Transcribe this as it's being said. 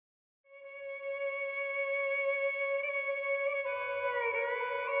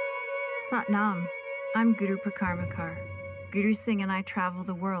Satnam, I'm Guru Prakarmakar. Guru Singh and I travel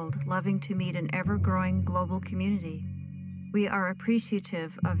the world, loving to meet an ever-growing global community. We are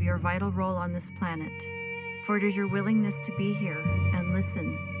appreciative of your vital role on this planet, for it is your willingness to be here and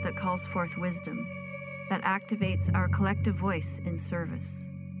listen that calls forth wisdom, that activates our collective voice in service.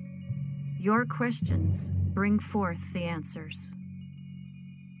 Your questions bring forth the answers.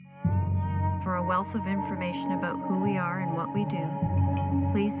 For a wealth of information about who we are and what we do,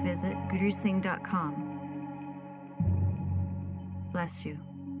 please visit gurusingh.com. Bless you.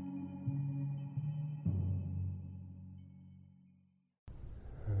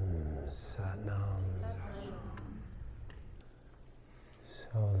 Satnam.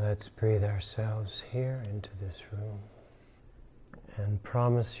 So let's breathe ourselves here into this room and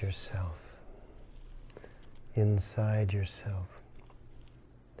promise yourself, inside yourself,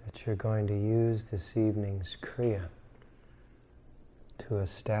 that you're going to use this evening's Kriya to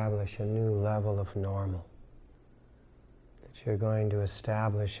establish a new level of normal. That you're going to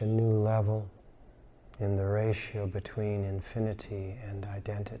establish a new level in the ratio between infinity and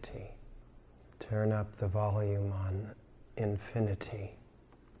identity. Turn up the volume on infinity.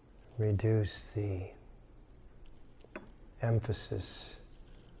 Reduce the emphasis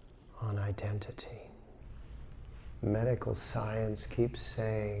on identity. Medical science keeps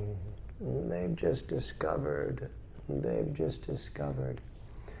saying, they've just discovered.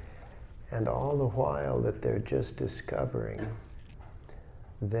 And all the while that they're just discovering,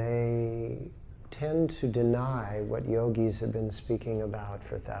 they tend to deny what yogis have been speaking about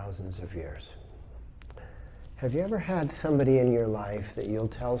for thousands of years. Have you ever had somebody in your life that you'll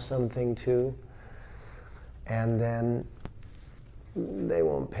tell something to, and then they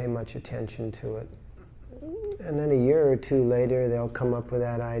won't pay much attention to it? And then a year or two later, they'll come up with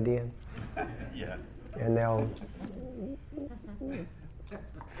that idea. Yeah. And they'll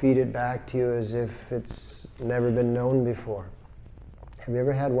feed it back to you as if it's never been known before. Have you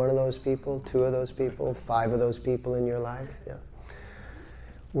ever had one of those people, two of those people, five of those people in your life? Yeah.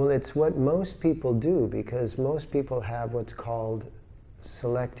 Well, it's what most people do, because most people have what's called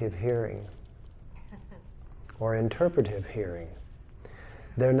selective hearing or interpretive hearing.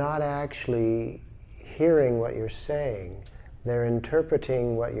 They're not actually hearing what you're saying. They're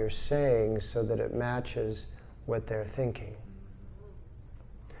interpreting what you're saying so that it matches what they're thinking.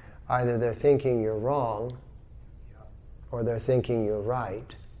 Either they're thinking you're wrong, or they're thinking you're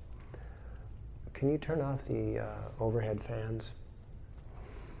right. Can you turn off the overhead fans?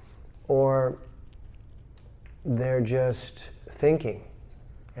 Or they're just thinking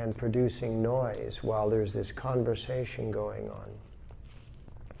and producing noise while there's this conversation going on.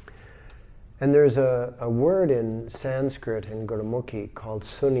 And there's a word in Sanskrit, in Gurmukhi, called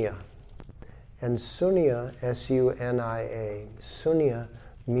sunya. And sunya, S-U-N-I-A, sunya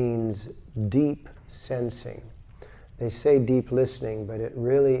means deep sensing. They say deep listening, but it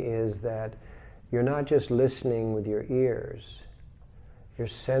really is that you're not just listening with your ears, you're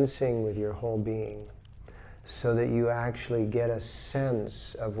sensing with your whole being, so that you actually get a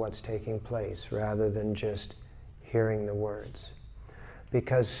sense of what's taking place rather than just hearing the words.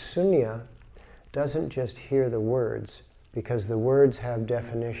 Because sunya doesn't just hear the words, because the words have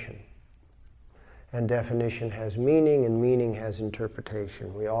definition. And definition has meaning, and meaning has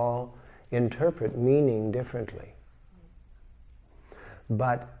interpretation. We all interpret meaning differently.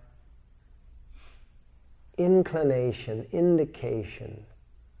 But inclination, indication,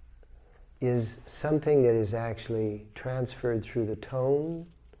 is something that is actually transferred through the tone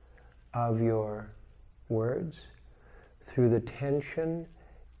of your words, through the tension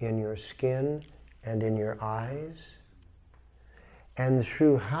in your skin and in your eyes, and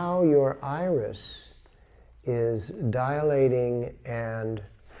through how your iris is dilating and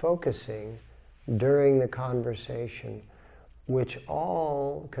focusing during the conversation, which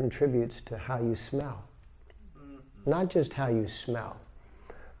all contributes to how you smell. Not just how you smell,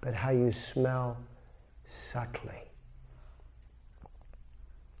 but how you smell subtly.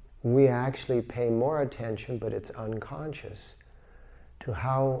 We actually pay more attention, but it's unconscious, to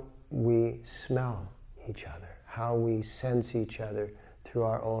how we smell each other, how we sense each other through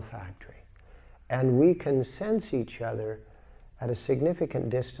our olfactory. And we can sense each other at a significant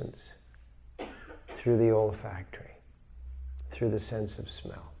distance through the olfactory, through the sense of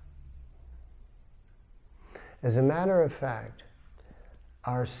smell. As a matter of fact,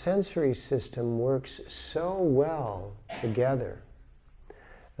 our sensory system works so well together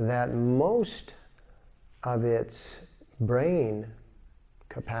that most of its brain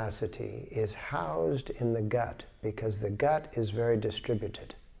capacity is housed in the gut, because the gut is very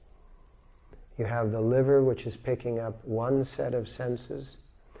distributed. You have the liver, which is picking up one set of senses.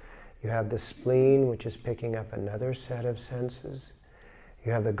 You have the spleen, which is picking up another set of senses.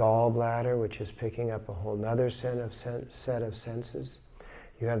 You have the gallbladder, which is picking up a whole other set of senses.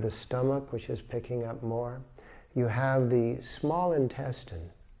 You have the stomach, which is picking up more. You have the small intestine,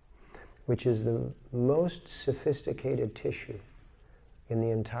 which is the most sophisticated tissue in the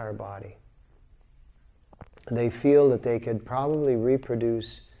entire body. They feel that they could probably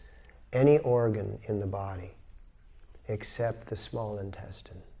reproduce any organ in the body except the small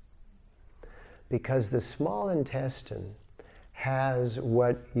intestine. Because the small intestine has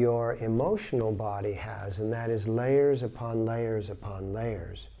what your emotional body has, and that is layers upon layers upon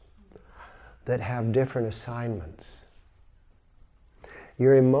layers that have different assignments.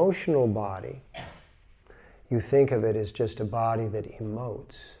 Your emotional body, you think of it as just a body that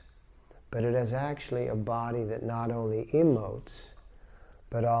emotes, but it is actually a body that not only emotes,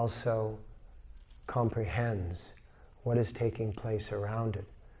 but also comprehends what is taking place around it.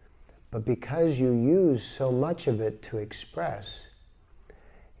 But because you use so much of it to express,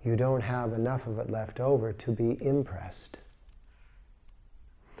 you don't have enough of it left over to be impressed.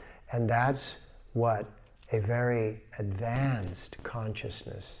 And that's what a very advanced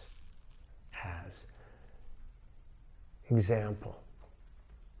consciousness has. Example,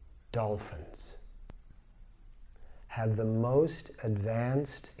 dolphins have the most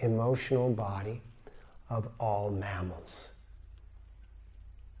advanced emotional body of all mammals,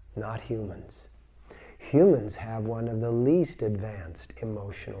 not humans. Humans have one of the least advanced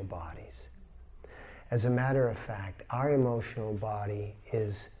emotional bodies. As a matter of fact, our emotional body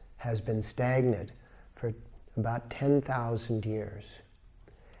has been stagnant for about 10,000 years.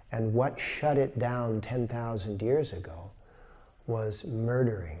 And what shut it down 10,000 years ago was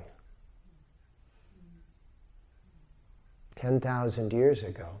murdering. 10,000 years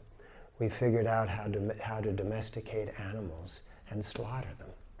ago, we figured out how to domesticate animals and slaughter them.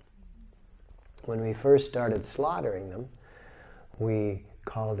 When we first started slaughtering them, we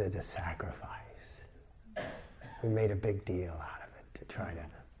called it a sacrifice. We made a big deal out of it to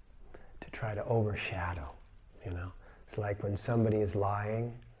try to overshadow, you know. It's like when somebody is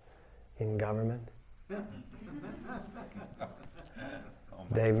lying in government.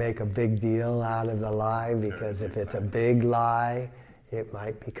 They make a big deal out of the lie because if it's a big lie, it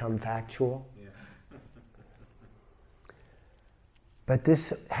might become factual. But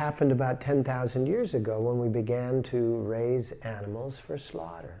this happened about 10,000 years ago when we began to raise animals for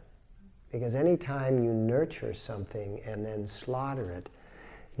slaughter. Because anytime you nurture something and then slaughter it,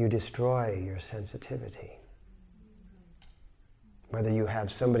 you destroy your sensitivity. Whether you have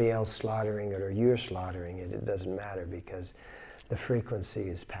somebody else slaughtering it or you're slaughtering it, it doesn't matter because the frequency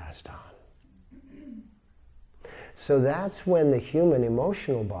is passed on. So that's when the human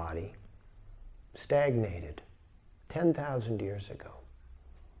emotional body stagnated 10,000 years ago.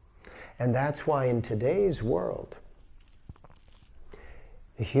 And that's why in today's world,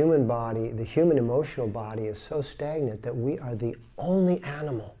 the human body, the human emotional body is so stagnant that we are the only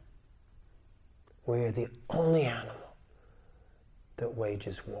animal. We are the only animal that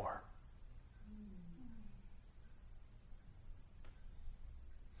wages war.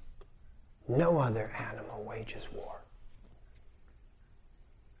 No other animal wages war.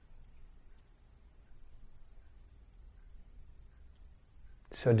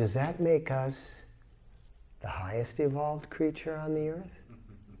 So does that make us the highest evolved creature on the earth?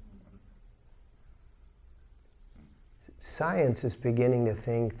 Science is beginning to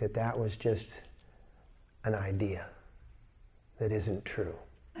think that that was just an idea that isn't true,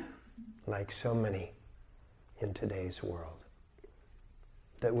 like so many in today's world.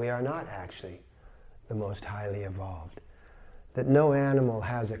 That we are not actually the most highly evolved. That no animal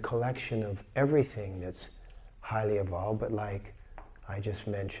has a collection of everything that's highly evolved, but like I just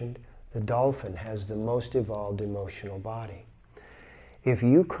mentioned, the dolphin has the most evolved emotional body. If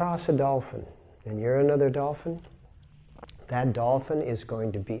you cross a dolphin and you're another dolphin, that dolphin is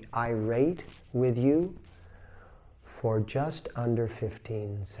going to be irate with you for just under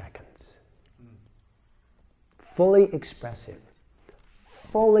 15 seconds. Fully expressive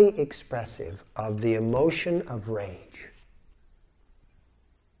of the emotion of rage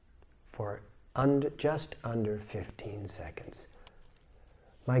for just under 15 seconds.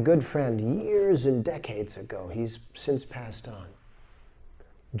 My good friend, years and decades ago, he's since passed on,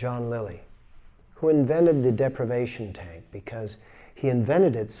 John Lilly, who invented the deprivation tank because he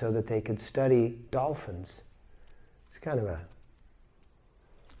invented it so that they could study dolphins. It's kind of a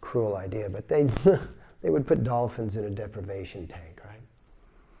cruel idea, but they would put dolphins in a deprivation tank, right?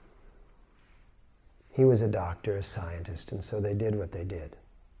 He was a doctor, a scientist, and so they did what they did.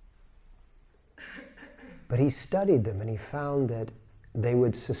 But he studied them and he found that they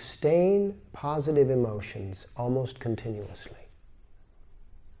would sustain positive emotions almost continuously.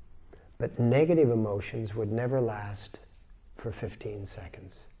 But negative emotions would never last for 15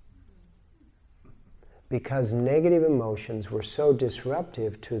 seconds. Because negative emotions were so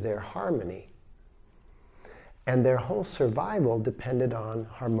disruptive to their harmony, and their whole survival depended on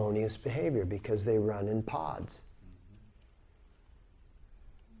harmonious behavior because they run in pods.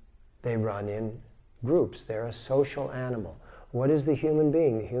 They run in groups. They're a social animal. What is the human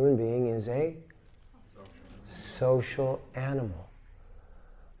being? The human being is a social animal.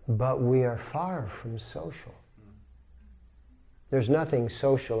 But we are far from social. There's nothing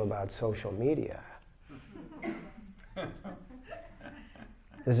social about social media.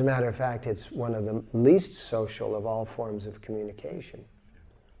 As a matter of fact, it's one of the least social of all forms of communication.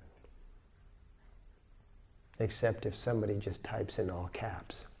 Except if somebody just types in all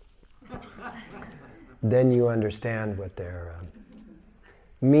caps. Then you understand what they're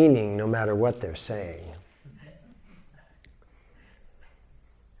meaning, no matter what they're saying.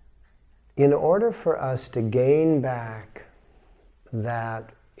 In order for us to gain back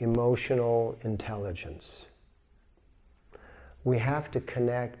that emotional intelligence, we have to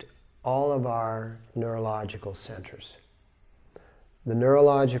connect all of our neurological centers. The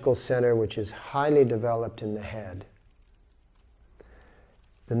neurological center, which is highly developed in the head.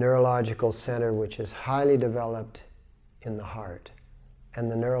 The neurological center, which is highly developed in the heart.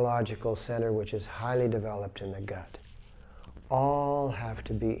 And the neurological center, which is highly developed in the gut. All have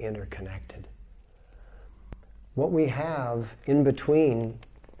to be interconnected. What we have in between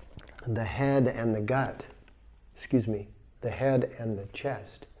the head and the gut, the head and the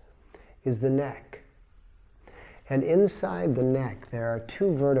chest, is the neck. And inside the neck there are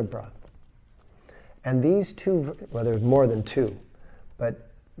two vertebrae. And these two, well, there's more than two, but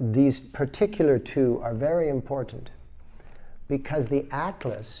these particular two are very important because the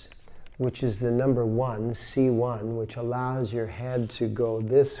atlas, which is the number 1, C1, which allows your head to go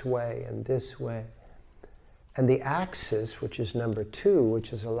this way and this way, and the axis, which is number 2,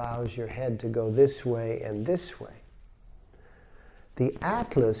 which allows your head to go this way and this way. The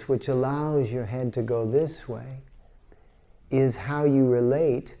atlas, which allows your head to go this way, is how you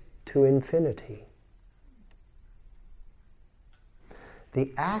relate to infinity.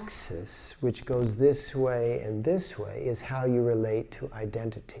 The axis, which goes this way and this way, is how you relate to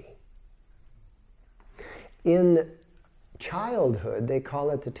identity. In childhood, they call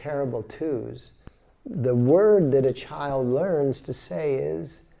it the terrible twos. The word that a child learns to say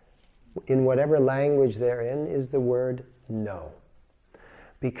is, in whatever language they're in, is the word no.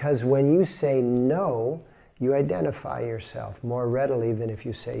 Because when you say no, you identify yourself more readily than if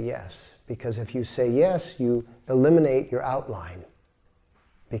you say yes. Because if you say yes, you eliminate your outline,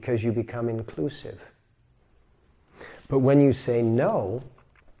 because you become inclusive. But when you say no,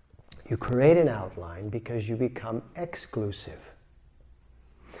 you create an outline because you become exclusive.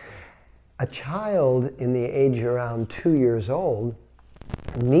 A child in the age around 2 years old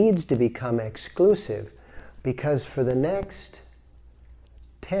needs to become exclusive because for the next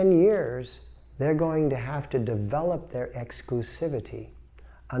 10 years, they're going to have to develop their exclusivity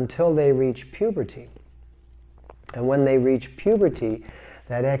until they reach puberty. And when they reach puberty,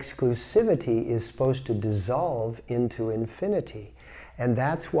 that exclusivity is supposed to dissolve into infinity. And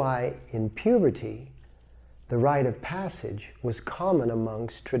that's why in puberty, the rite of passage was common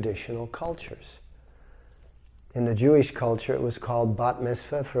amongst traditional cultures. In the Jewish culture, it was called bat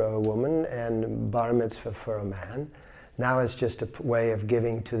mitzvah for a woman and bar mitzvah for a man. Now it's just a way of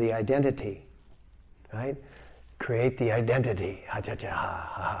giving to the identity, right? Create the identity,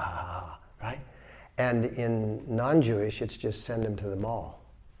 right? And in non-Jewish, it's just send them to the mall.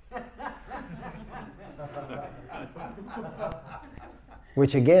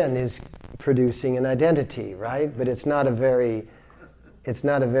 Which again is producing an identity, right? But it's not a very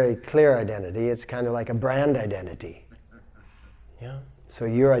clear identity. It's kind of like a brand identity. Yeah? So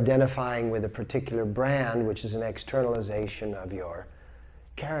you're identifying with a particular brand, which is an externalization of your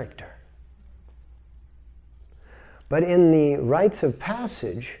character. But in the rites of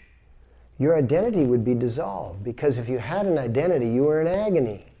passage, your identity would be dissolved, because if you had an identity, you were in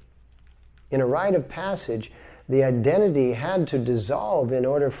agony. In a rite of passage, the identity had to dissolve in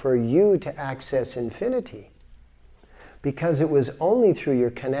order for you to access infinity. Because it was only through your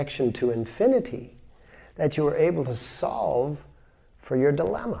connection to infinity that you were able to solve for your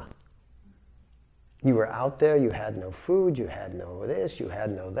dilemma. You were out there, you had no food, you had no this, you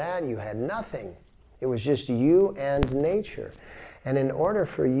had no that, you had nothing. It was just you and nature. And in order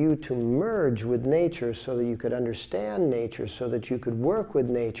for you to merge with nature so that you could understand nature, so that you could work with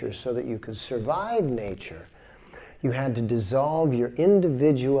nature, so that you could survive nature, You had to dissolve your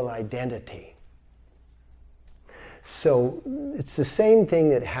individual identity. So it's the same thing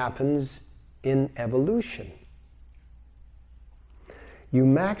that happens in evolution. You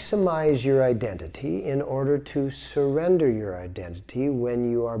maximize your identity in order to surrender your identity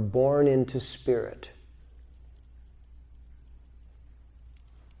when you are born into spirit.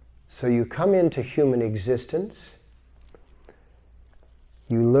 So you come into human existence,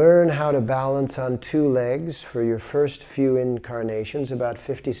 you learn how to balance on two legs for your first few incarnations, about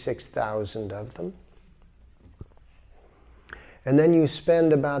 56,000 of them. And then you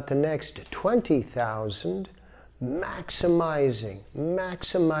spend about the next 20,000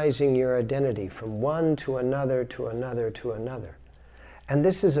 maximizing your identity from one to another, to another, to another. And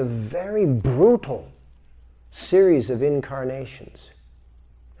this is a very brutal series of incarnations.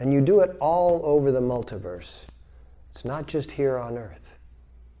 And you do it all over the multiverse. It's not just here on Earth.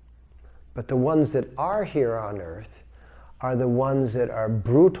 But the ones that are here on Earth are the ones that are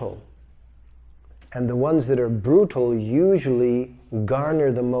brutal. And the ones that are brutal usually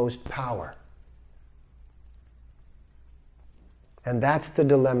garner the most power. And that's the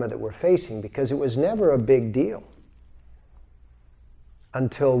dilemma that we're facing, because it was never a big deal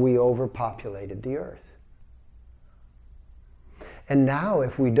until we overpopulated the Earth. And now,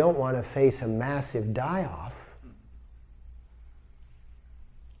 if we don't want to face a massive die-off,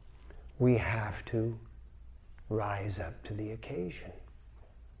 we have to rise up to the occasion.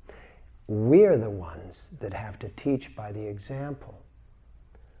 We're the ones that have to teach by the example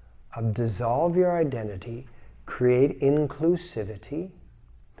of dissolve your identity, create inclusivity,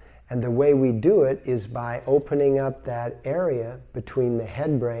 and the way we do it is by opening up that area between the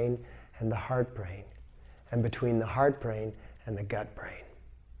head brain and the heart brain, and between the heart brain and the gut brain.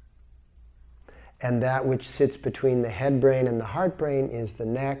 And that which sits between the head brain and the heart brain is the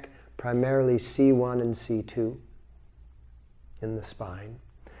neck, primarily C1 and C2 in the spine.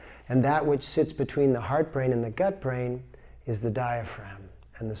 And that which sits between the heart brain and the gut brain is the diaphragm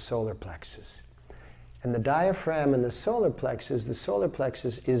and the solar plexus. And the diaphragm and the solar plexus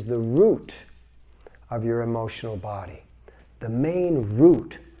is the root of your emotional body, the main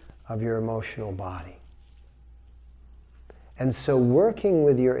root of your emotional body. And so working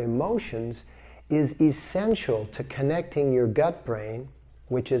with your emotions is essential to connecting your gut brain,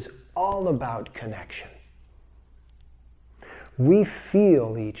 which is all about connection. We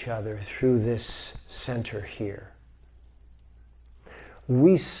feel each other through this center here.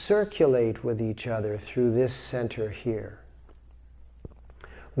 We circulate with each other through this center here.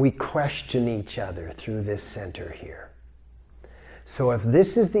 We question each other through this center here. So if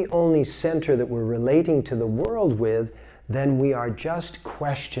this is the only center that we're relating to the world with, then we are just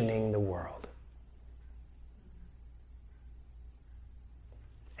questioning the world.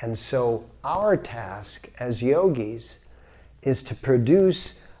 And so our task as yogis is to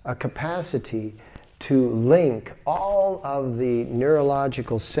produce a capacity to link all of the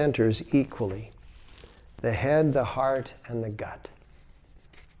neurological centers equally, the head, the heart, and the gut.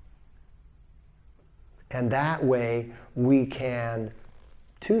 And that way we can,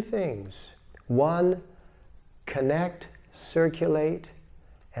 two things. One, connect, circulate,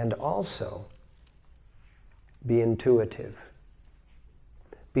 and also be intuitive.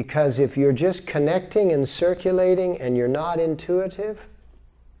 Because if you're just connecting and circulating and you're not intuitive,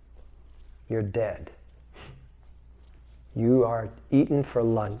 you're dead. You are eaten for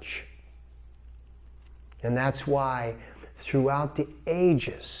lunch. And that's why throughout the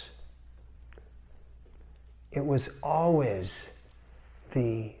ages, it was always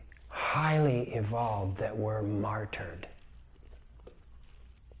the highly evolved that were martyred.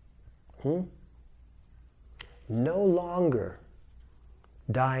 No longer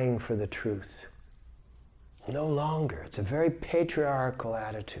dying for the truth. No longer. It's a very patriarchal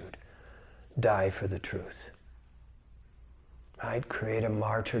attitude. Die for the truth. Right? Create a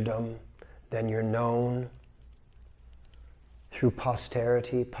martyrdom, then you're known through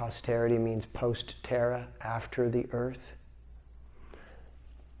posterity. Posterity means post terra, after the earth.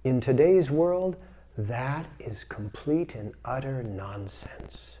 In today's world, that is complete and utter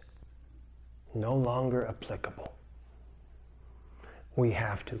nonsense. No longer applicable. We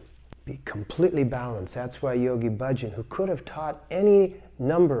have to be completely balanced. That's why Yogi Bhajan, who could have taught any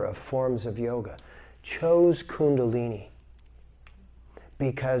number of forms of yoga, chose Kundalini.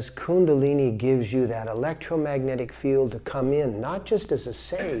 Because Kundalini gives you that electromagnetic field to come in, not just as a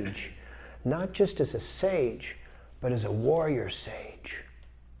sage, but as a warrior sage.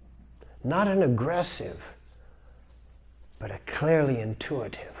 Not an aggressive, but a clearly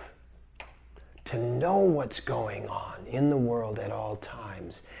intuitive. To know what's going on in the world at all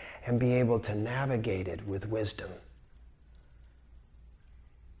times and be able to navigate it with wisdom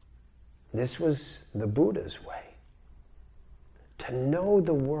This was the Buddha's way. To know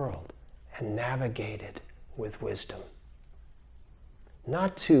the world and navigate it with wisdom.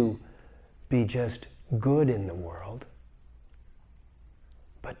 Not to be just good in the world,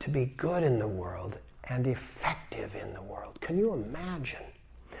 but to be good in the world and effective in the world. Can you imagine?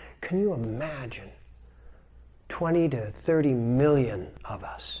 Can you imagine 20 to 30 million of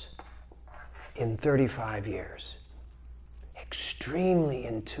us in 35 years? Extremely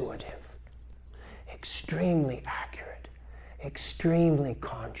intuitive, extremely accurate, extremely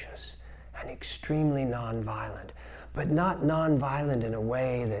conscious, and extremely nonviolent. But not nonviolent in a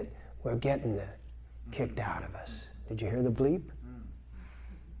way that we're getting the kicked out of us. Did you hear the bleep?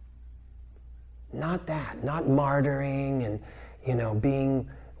 Not that, not martyring and, being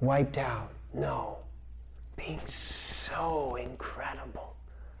wiped out. No, being so incredible.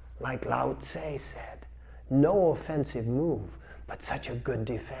 Like Lao Tse said, no offensive move, but such a good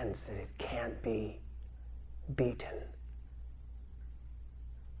defense that it can't be beaten.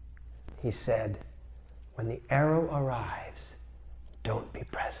 He said, when the arrow arrives, don't be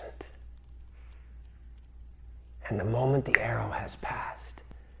present. And the moment the arrow has passed,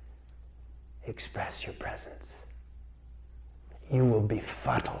 express your presence. You will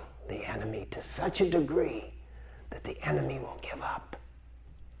befuddle the enemy to such a degree that the enemy will give up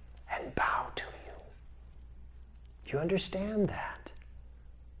and bow to you. Do you understand that?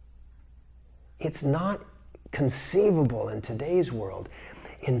 It's not conceivable in today's world.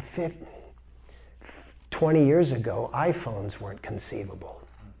 20 years ago, iPhones weren't conceivable.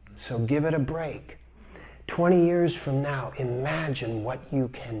 So give it a break. 20 years from now, imagine what you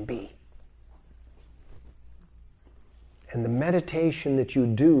can be. And the meditation that you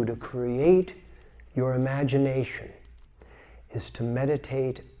do to create your imagination is to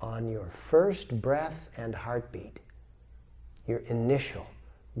meditate on your first breath and heartbeat, your initial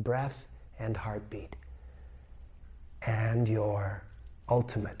breath and heartbeat, and your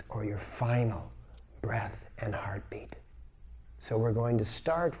ultimate or your final breath and heartbeat. So we're going to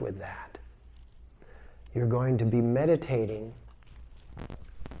start with that. You're going to be meditating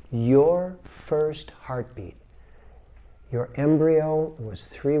your first heartbeat. Your embryo was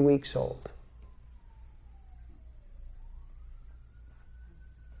 3 weeks old.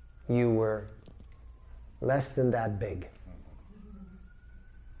 You were less than that big.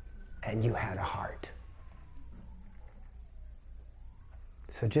 And you had a heart.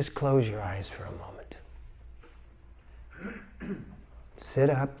 So just close your eyes for a moment. Sit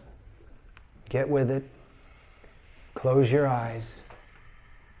up. Get with it. Close your eyes.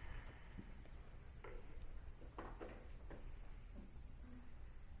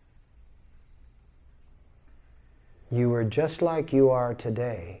 You were just like you are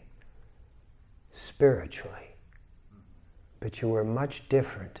today, spiritually, but you were much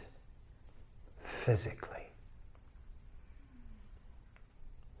different physically.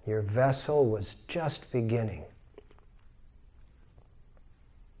 Your vessel was just beginning.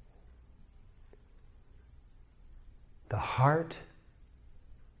 The heart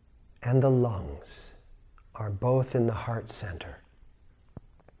and the lungs are both in the heart center.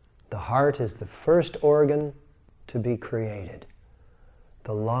 The heart is the first organ to be created.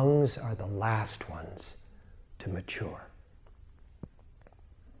 The lungs are the last ones to mature.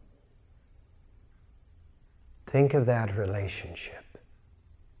 Think of that relationship.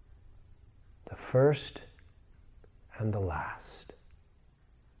 The first and the last.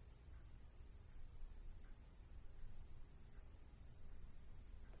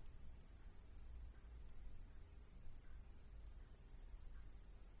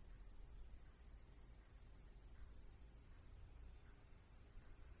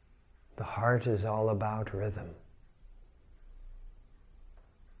 The heart is all about rhythm.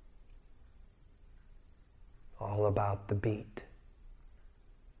 All about the beat.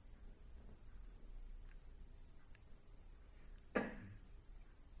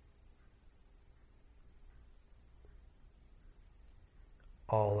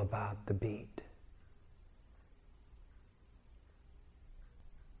 All about the beat.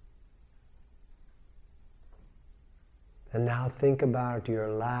 And now think about your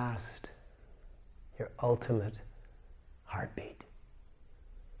ultimate heartbeat.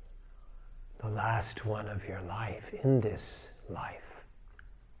 The last one of your life, in this life.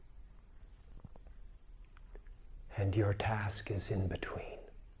 And your task is in between.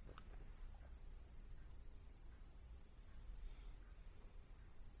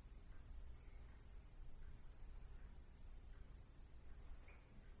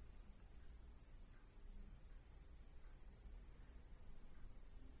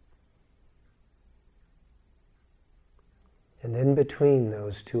 And in between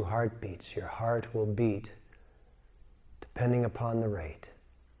those two heartbeats, your heart will beat, depending upon the rate,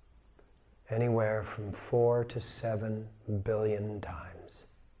 anywhere from 4 to 7 billion times.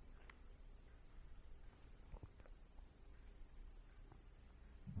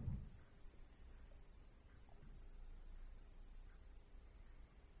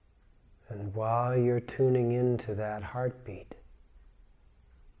 And while you're tuning into that heartbeat,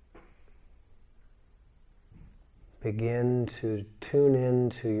 begin to tune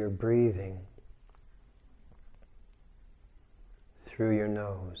into your breathing through your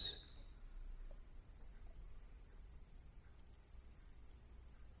nose.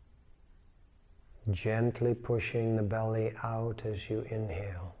 Gently pushing the belly out as you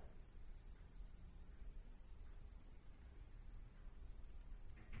inhale.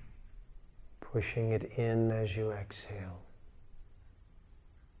 Pushing it in as you exhale.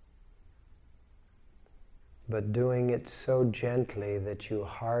 But doing it so gently that you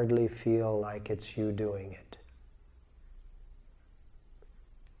hardly feel like it's you doing it.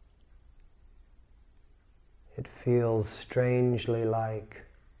 It feels strangely like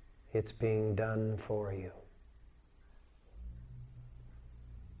it's being done for you.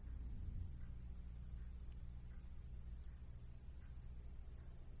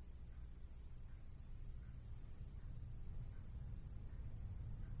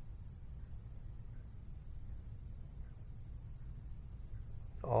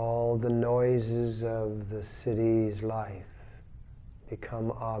 All the noises of the city's life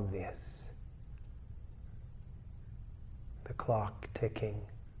become obvious. The clock ticking,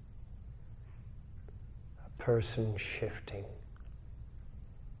 a person shifting,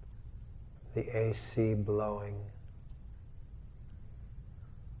 the AC blowing,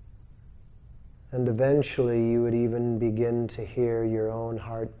 and eventually you would even begin to hear your own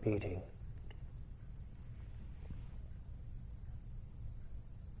heart beating.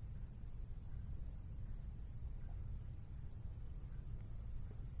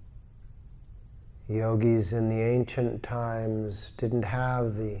 Yogis in the ancient times didn't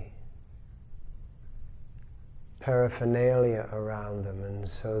have the paraphernalia around them, and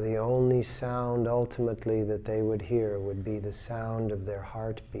so the only sound ultimately that they would hear would be the sound of their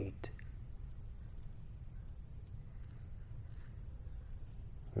heartbeat.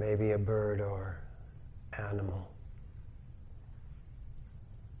 Maybe a bird or animal.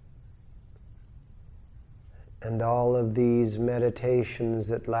 And all of these meditations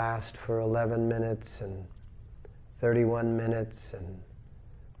that last for 11 minutes and 31 minutes and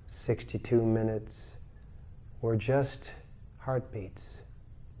 62 minutes were just heartbeats,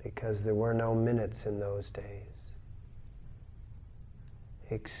 because there were no minutes in those days.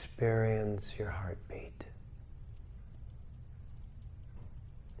 Experience your heartbeat.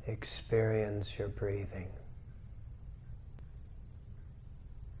 Experience your breathing.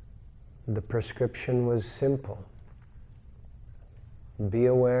 The prescription was simple. Be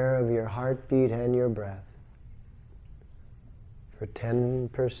aware of your heartbeat and your breath for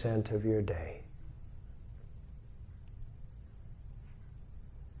 10% of your day.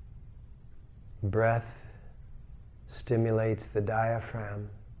 Breath stimulates the diaphragm,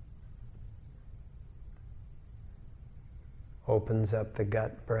 opens up the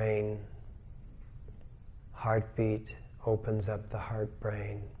gut-brain. Heartbeat opens up the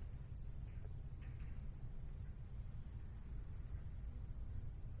heart-brain.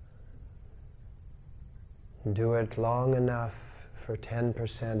 Do it long enough for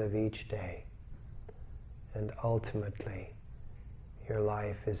 10% of each day, and ultimately your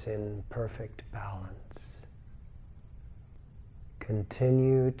life is in perfect balance.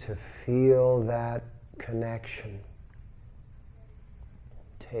 Continue to feel that connection.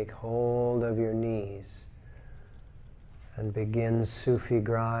 Take hold of your knees and begin Sufi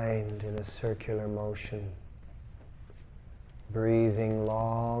grind in a circular motion, breathing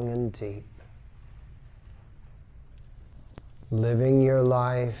long and deep. Living your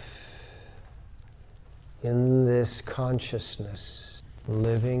life in this consciousness,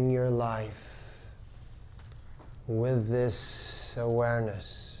 living your life with this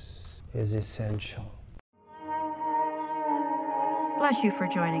awareness is essential. Bless you for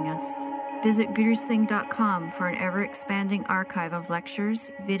joining us. Visit gurusingh.com for an ever-expanding archive of lectures,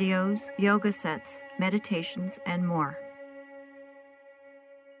 videos, yoga sets, meditations, and more.